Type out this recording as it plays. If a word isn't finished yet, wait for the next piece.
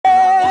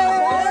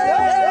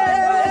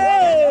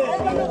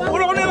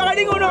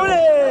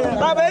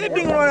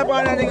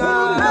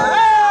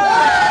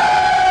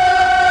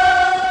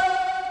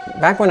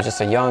Back when I was just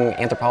a young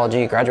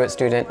anthropology graduate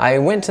student, I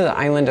went to the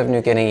island of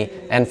New Guinea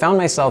and found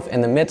myself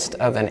in the midst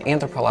of an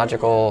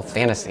anthropological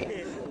fantasy.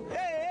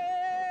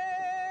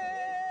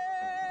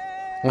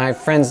 My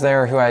friends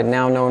there, who I had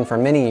now known for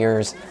many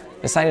years,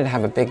 decided to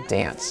have a big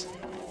dance.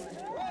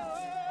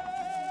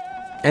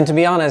 And to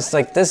be honest,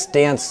 this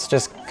dance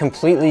just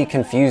completely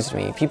confused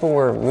me. People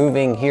were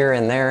moving here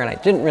and there, and I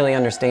didn't really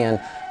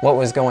understand what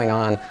was going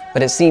on,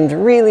 but it seemed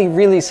really,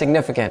 really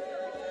significant.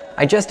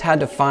 I just had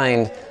to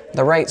find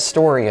the right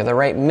story or the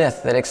right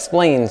myth that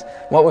explains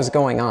what was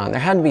going on. There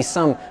had to be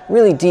some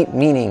really deep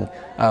meaning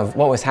of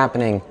what was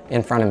happening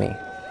in front of me.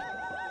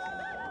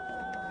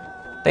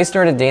 They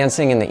started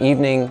dancing in the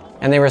evening,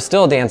 and they were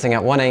still dancing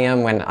at 1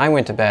 a.m. when I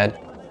went to bed.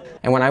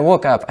 And when I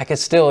woke up, I could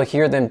still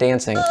hear them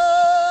dancing.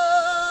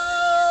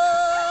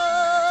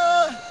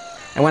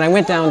 And when I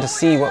went down to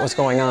see what was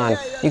going on,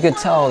 you could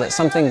tell that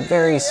something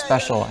very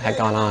special had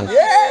gone on.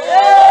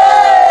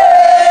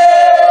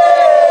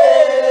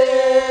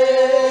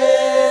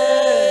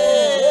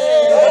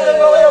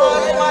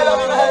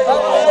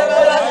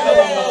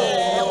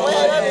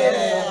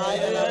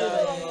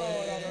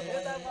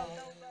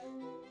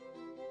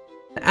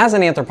 As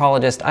an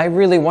anthropologist, I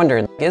really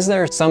wondered, is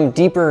there some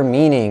deeper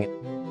meaning?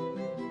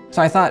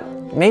 So I thought,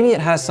 maybe it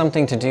has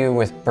something to do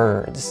with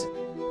birds.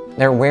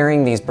 They're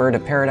wearing these bird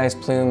of paradise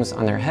plumes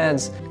on their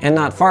heads, and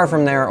not far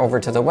from there, over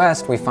to the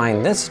west, we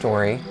find this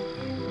story.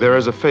 There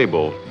is a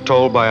fable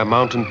told by a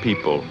mountain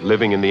people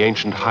living in the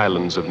ancient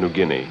highlands of New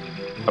Guinea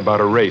about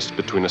a race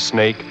between a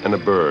snake and a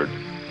bird.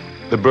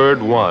 The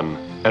bird won,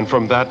 and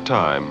from that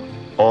time,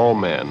 all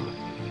men,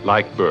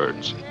 like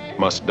birds,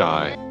 must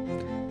die.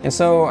 And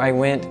so I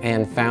went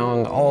and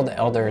found all the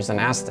elders and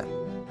asked them.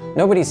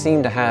 Nobody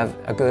seemed to have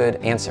a good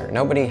answer.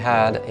 Nobody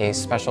had a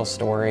special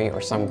story or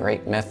some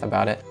great myth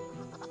about it.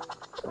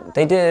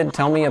 They did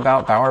tell me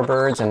about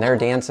bowerbirds and their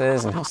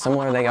dances and how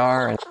similar they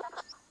are, and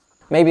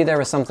maybe there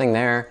was something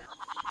there.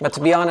 But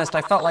to be honest,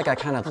 I felt like I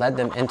kind of led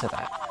them into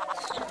that.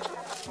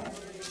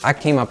 I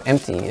came up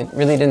empty. It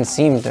really didn't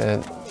seem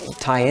to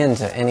tie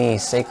into any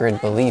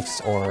sacred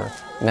beliefs or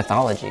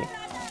mythology.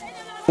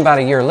 About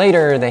a year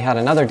later, they had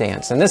another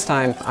dance, and this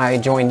time I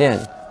joined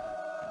in.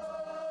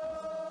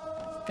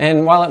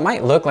 And while it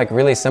might look like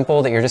really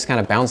simple, that you're just kind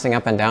of bouncing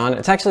up and down,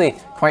 it's actually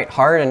quite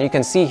hard, and you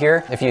can see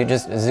here, if you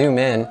just zoom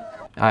in,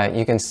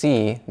 you can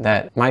see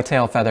that my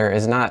tail feather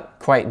is not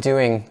quite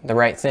doing the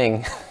right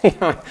thing.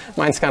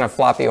 Mine's kind of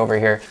floppy over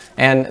here.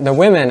 And the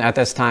women at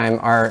this time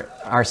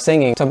are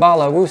singing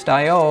Tabala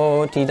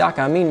Wustayo,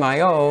 Tidaka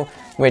Minmayo,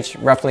 which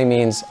roughly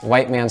means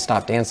white man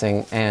stop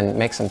dancing and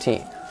make some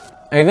tea.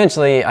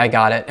 Eventually I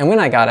got it, and when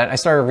I got it, I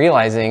started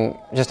realizing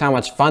just how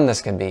much fun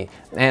this could be.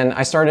 And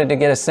I started to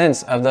get a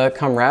sense of the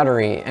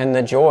camaraderie and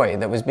the joy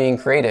that was being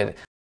created.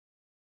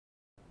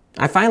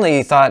 I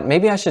finally thought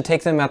maybe I should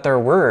take them at their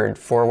word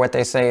for what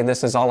they say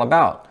this is all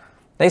about.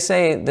 They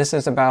say this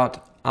is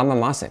about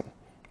amamasim,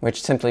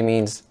 which simply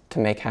means to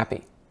make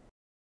happy.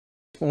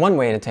 One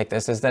way to take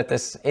this is that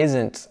this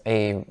isn't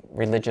a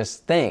religious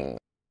thing.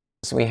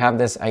 So we have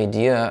this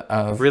idea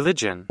of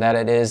religion, that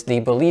it is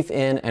the belief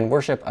in and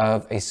worship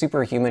of a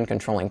superhuman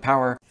controlling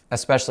power,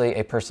 especially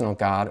a personal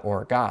god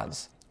or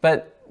gods.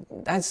 But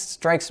that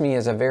strikes me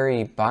as a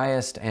very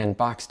biased and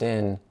boxed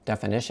in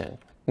definition.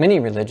 Many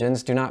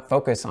religions do not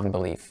focus on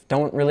belief,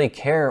 don't really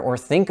care or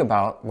think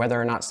about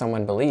whether or not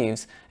someone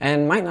believes,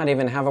 and might not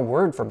even have a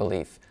word for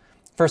belief.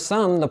 For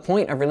some, the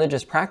point of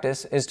religious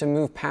practice is to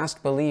move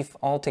past belief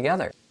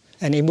altogether.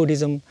 And in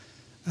Buddhism,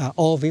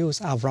 all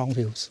views are wrong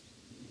views.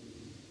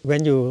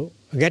 When you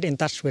get in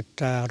touch with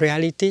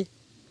reality,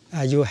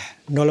 you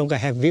no longer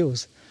have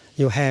views.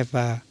 You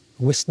have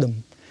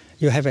wisdom.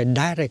 You have a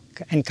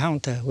direct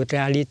encounter with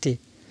reality.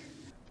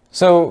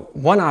 So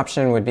one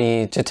option would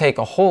be to take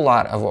a whole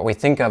lot of what we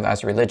think of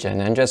as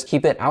religion and just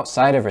keep it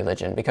outside of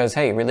religion, because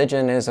hey,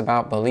 religion is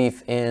about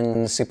belief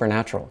in the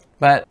supernatural.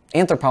 But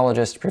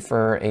anthropologists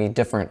prefer a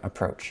different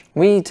approach.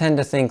 We tend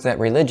to think that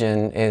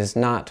religion is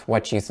not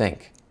what you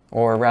think,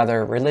 or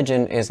rather,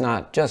 religion is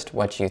not just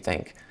what you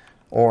think,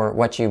 or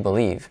what you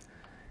believe.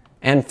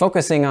 And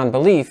focusing on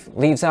belief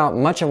leaves out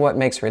much of what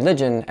makes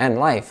religion and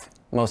life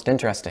most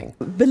interesting.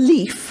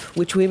 Belief,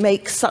 which we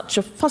make such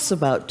a fuss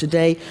about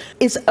today,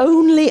 is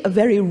only a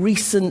very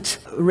recent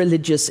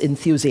religious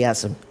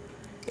enthusiasm.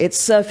 It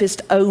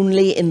surfaced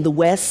only in the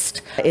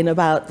West in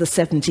about the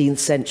 17th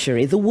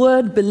century. The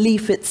word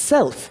belief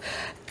itself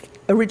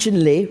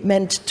originally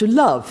meant to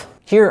love.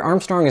 Here,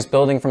 Armstrong is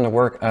building from the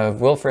work of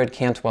Wilfred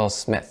Cantwell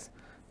Smith.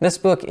 This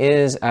book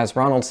is, as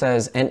Ronald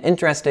says, an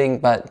interesting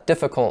but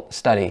difficult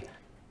study,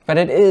 but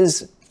it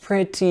is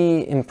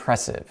pretty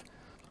impressive.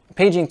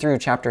 Paging through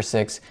chapter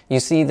 6, you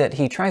see that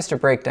he tries to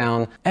break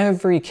down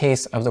every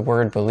case of the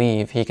word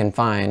believe he can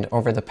find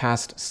over the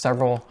past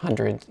several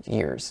hundred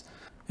years.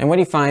 And what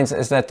he finds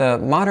is that the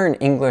modern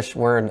English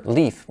word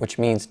lief, which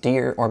means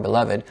dear or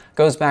beloved,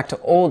 goes back to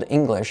Old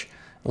English,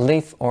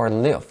 lief or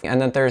lif, and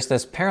that there's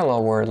this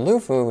parallel word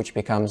lufu, which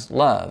becomes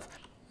love.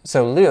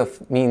 So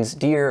lief means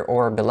dear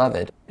or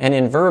beloved, and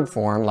in verb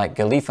form, like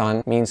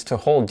gelifan, means to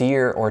hold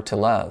dear or to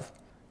love.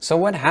 So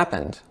what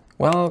happened?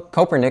 Well,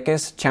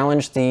 Copernicus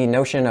challenged the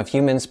notion of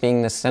humans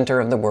being the center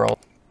of the world.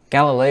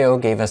 Galileo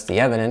gave us the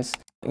evidence.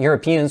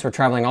 Europeans were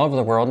traveling all over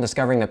the world and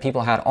discovering that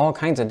people had all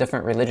kinds of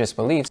different religious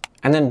beliefs.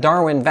 And then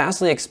Darwin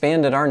vastly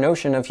expanded our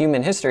notion of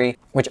human history,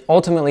 which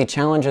ultimately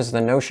challenges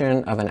the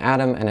notion of an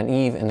Adam and an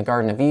Eve in the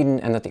Garden of Eden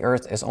and that the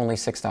earth is only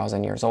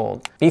 6,000 years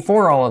old.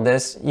 Before all of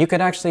this, you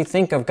could actually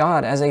think of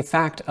God as a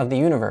fact of the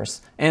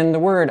universe. And the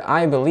word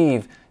I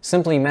believe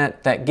simply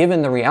meant that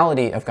given the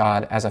reality of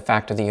God as a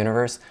fact of the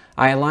universe,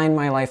 I align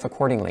my life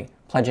accordingly,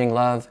 pledging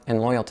love and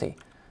loyalty.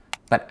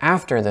 But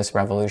after this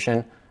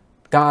revolution,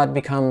 God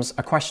becomes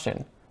a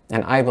question,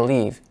 and I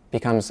believe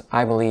becomes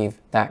I believe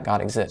that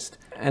God exists.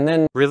 And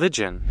then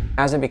religion,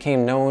 as it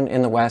became known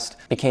in the West,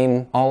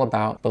 became all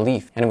about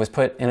belief, and it was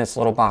put in its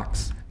little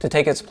box to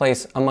take its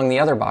place among the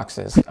other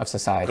boxes of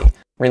society.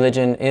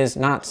 Religion is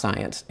not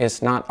science,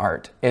 it's not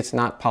art, it's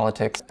not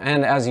politics,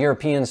 and as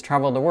Europeans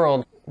traveled the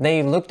world,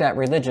 they looked at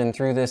religion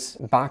through this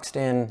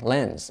boxed-in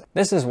lens.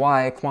 This is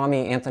why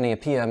Kwame Anthony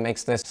Appiah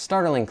makes this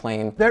startling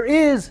claim. There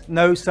is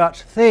no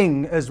such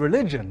thing as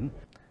religion.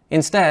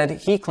 Instead,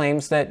 he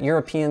claims that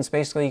Europeans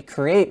basically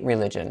create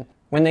religion.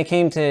 When they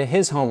came to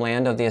his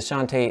homeland of the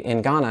Ashanti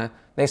in Ghana,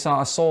 they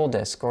saw a soul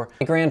disc or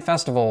a grand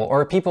festival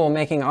or people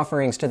making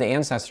offerings to the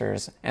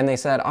ancestors, and they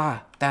said,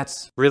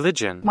 that's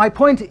religion. My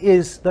point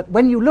is that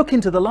when you look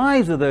into the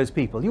lives of those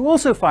people, you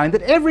also find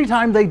that every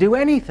time they do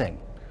anything,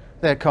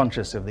 they're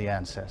conscious of the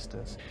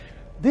ancestors.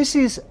 This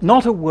is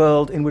not a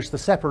world in which the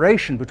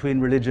separation between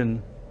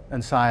religion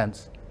and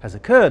science has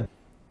occurred.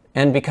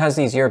 And because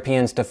these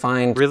Europeans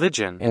defined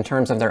religion in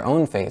terms of their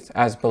own faith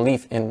as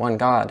belief in one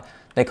God,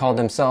 they called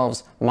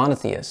themselves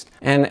monotheist.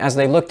 And as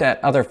they looked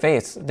at other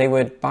faiths, they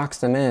would box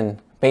them in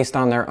based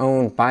on their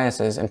own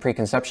biases and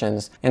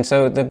preconceptions. And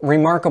so the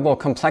remarkable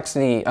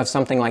complexity of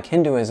something like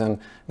Hinduism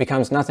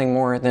becomes nothing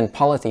more than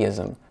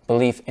polytheism,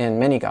 belief in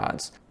many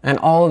gods. And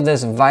all of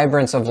this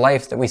vibrance of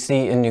life that we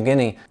see in New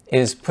Guinea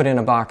is put in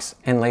a box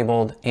and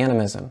labeled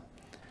animism.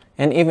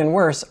 And even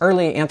worse,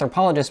 early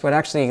anthropologists would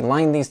actually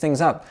line these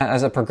things up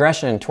as a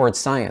progression towards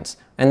science,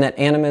 and that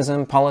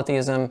animism,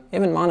 polytheism,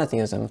 even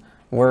monotheism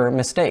were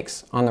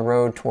mistakes on the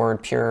road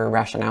toward pure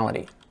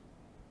rationality.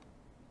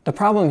 The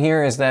problem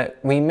here is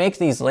that we make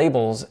these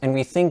labels and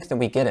we think that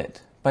we get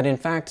it, but in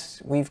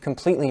fact, we've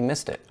completely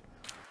missed it.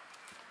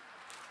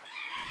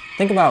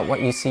 Think about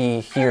what you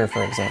see here,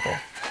 for example.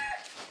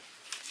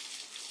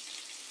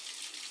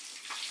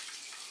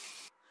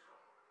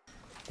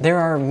 There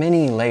are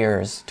many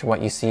layers to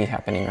what you see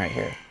happening right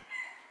here.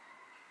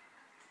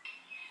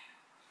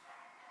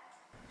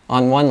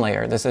 On one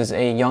layer, this is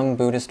a young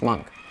Buddhist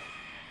monk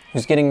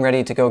who's getting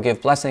ready to go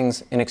give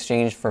blessings in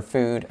exchange for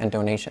food and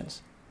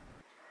donations.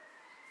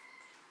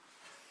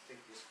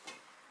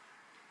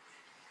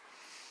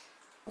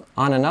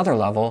 On another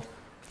level,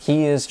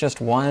 he is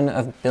just one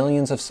of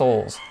billions of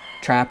souls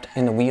trapped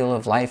in the wheel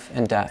of life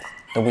and death,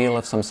 the wheel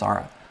of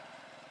samsara.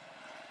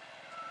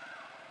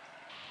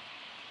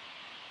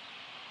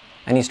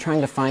 And he's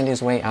trying to find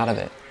his way out of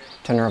it,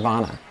 to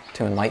nirvana,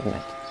 to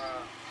enlightenment.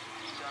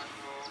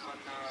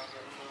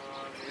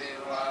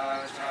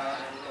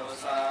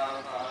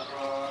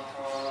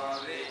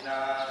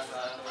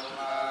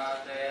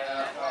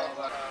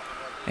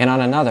 And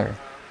on another,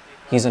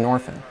 he's an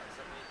orphan.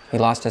 He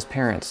lost his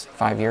parents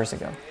 5 years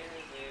ago,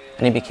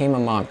 and he became a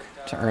monk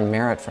to earn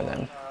merit for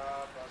them,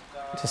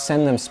 to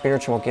send them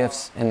spiritual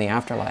gifts in the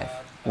afterlife,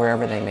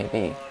 wherever they may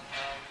be,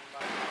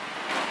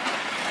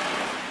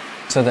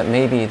 so that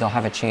maybe they'll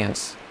have a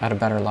chance at a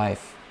better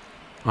life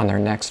on their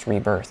next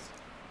rebirth.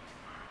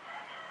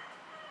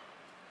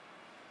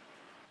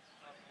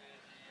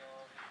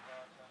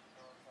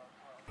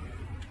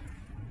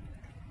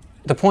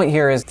 The point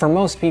here is, for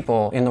most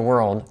people in the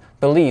world,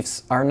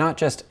 beliefs are not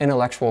just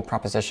intellectual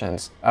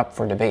propositions up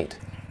for debate.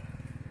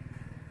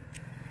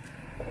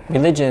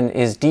 Religion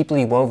is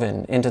deeply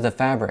woven into the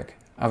fabric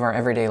of our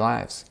everyday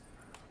lives.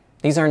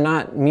 These are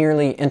not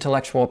merely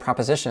intellectual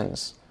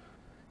propositions.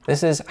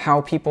 This is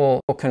how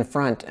people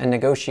confront and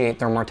negotiate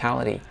their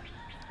mortality,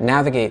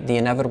 navigate the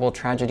inevitable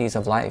tragedies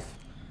of life,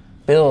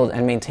 build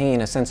and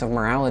maintain a sense of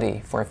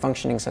morality for a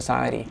functioning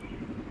society,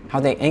 how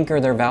they anchor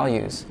their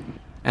values,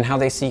 and how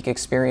they seek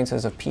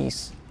experiences of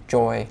peace,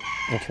 joy,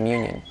 and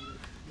communion.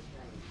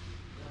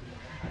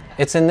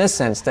 It's in this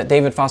sense that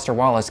David Foster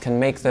Wallace can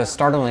make the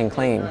startling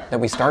claim that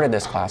we started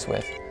this class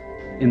with.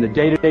 In the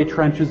day-to-day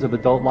trenches of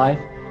adult life,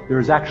 there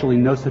is actually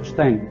no such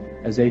thing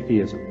as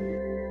atheism.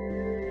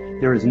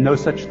 There is no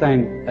such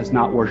thing as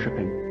not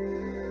worshiping.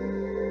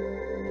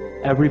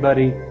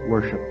 Everybody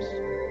worships.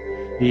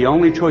 The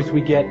only choice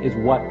we get is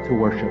what to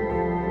worship.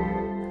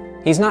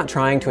 He's not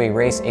trying to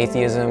erase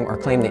atheism or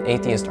claim that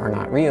atheists are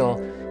not real.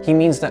 He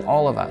means that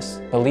all of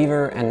us,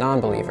 believer and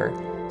non-believer,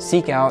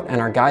 seek out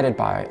and are guided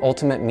by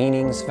ultimate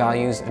meanings,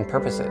 values, and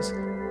purposes.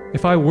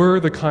 If I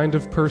were the kind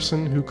of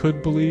person who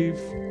could believe,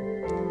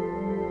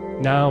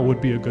 now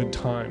would be a good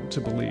time to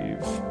believe.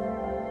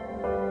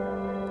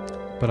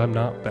 but I'm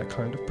not that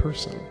kind of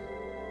person.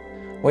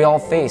 We all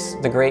face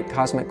the great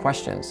cosmic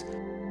questions.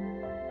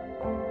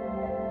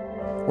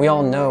 We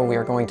all know we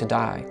are going to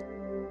die.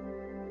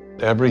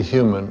 Every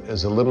human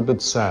is a little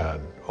bit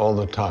sad all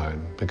the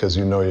time because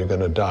you know you're going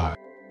to die.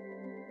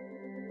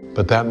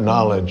 But that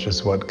knowledge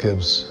is what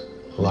gives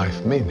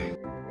life meaning.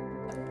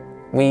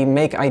 We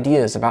make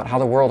ideas about how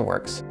the world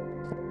works.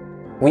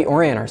 We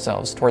orient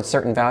ourselves towards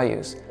certain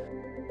values.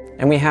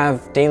 And we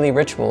have daily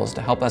rituals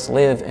to help us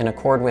live in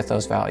accord with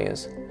those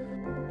values.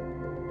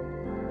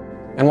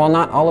 And while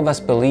not all of us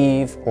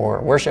believe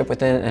or worship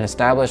within an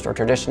established or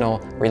traditional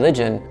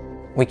religion,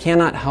 we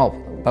cannot help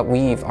but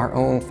weave our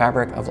own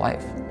fabric of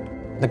life.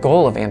 The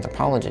goal of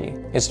anthropology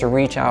is to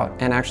reach out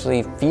and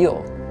actually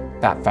feel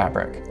that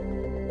fabric,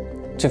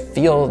 to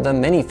feel the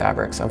many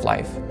fabrics of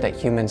life that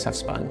humans have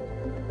spun.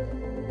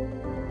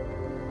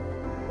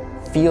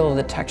 Feel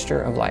the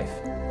texture of life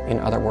in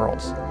other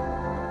worlds,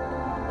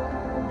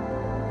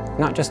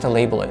 not just to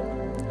label it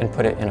and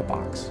put it in a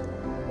box.